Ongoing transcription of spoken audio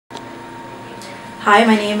Hi,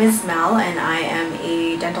 my name is Mel and I am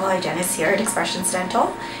a dental hygienist here at Expressions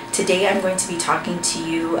Dental. Today I'm going to be talking to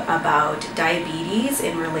you about diabetes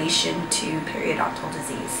in relation to periodontal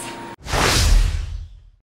disease.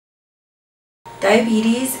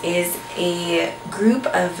 Diabetes is a group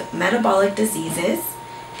of metabolic diseases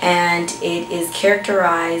and it is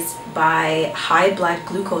characterized by high blood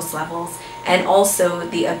glucose levels and also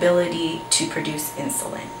the ability to produce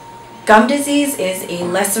insulin. Gum disease is a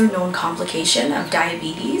lesser known complication of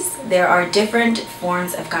diabetes. There are different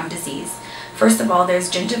forms of gum disease. First of all, there's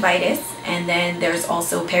gingivitis, and then there's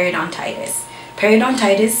also periodontitis.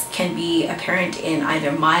 Periodontitis can be apparent in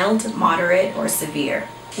either mild, moderate, or severe.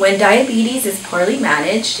 When diabetes is poorly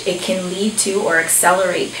managed, it can lead to or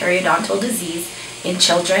accelerate periodontal disease in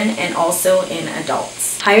children and also in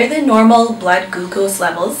adults. Higher than normal blood glucose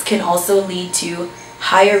levels can also lead to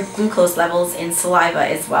higher glucose levels in saliva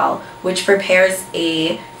as well, which prepares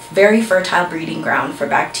a very fertile breeding ground for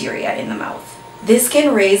bacteria in the mouth. This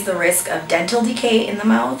can raise the risk of dental decay in the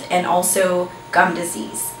mouth and also gum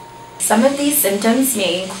disease. Some of these symptoms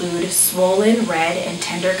may include swollen, red, and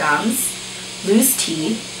tender gums, loose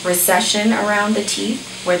teeth, recession around the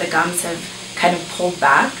teeth where the gums have kind of pulled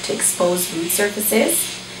back to expose root surfaces,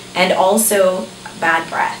 and also bad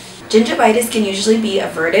breath. Gingivitis can usually be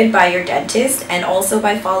averted by your dentist and also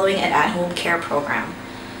by following an at-home care program.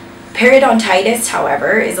 Periodontitis,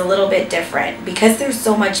 however, is a little bit different. Because there's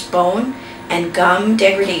so much bone and gum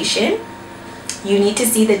degradation, you need to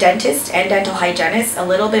see the dentist and dental hygienist a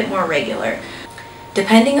little bit more regular.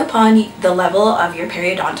 Depending upon the level of your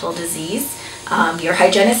periodontal disease, your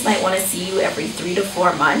hygienist might want to see you every 3 to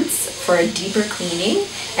 4 months for a deeper cleaning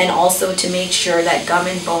and also to make sure that gum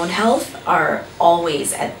and bone health are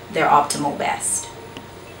always at their optimal best.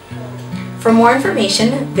 For more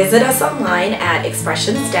information, visit us online at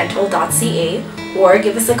expressionsdental.ca or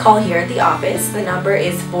give us a call here at the office. The number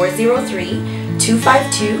is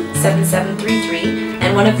 403-252-7733,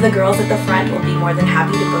 and one of the girls at the front will be more than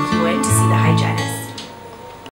happy to book you in to see the hygienist.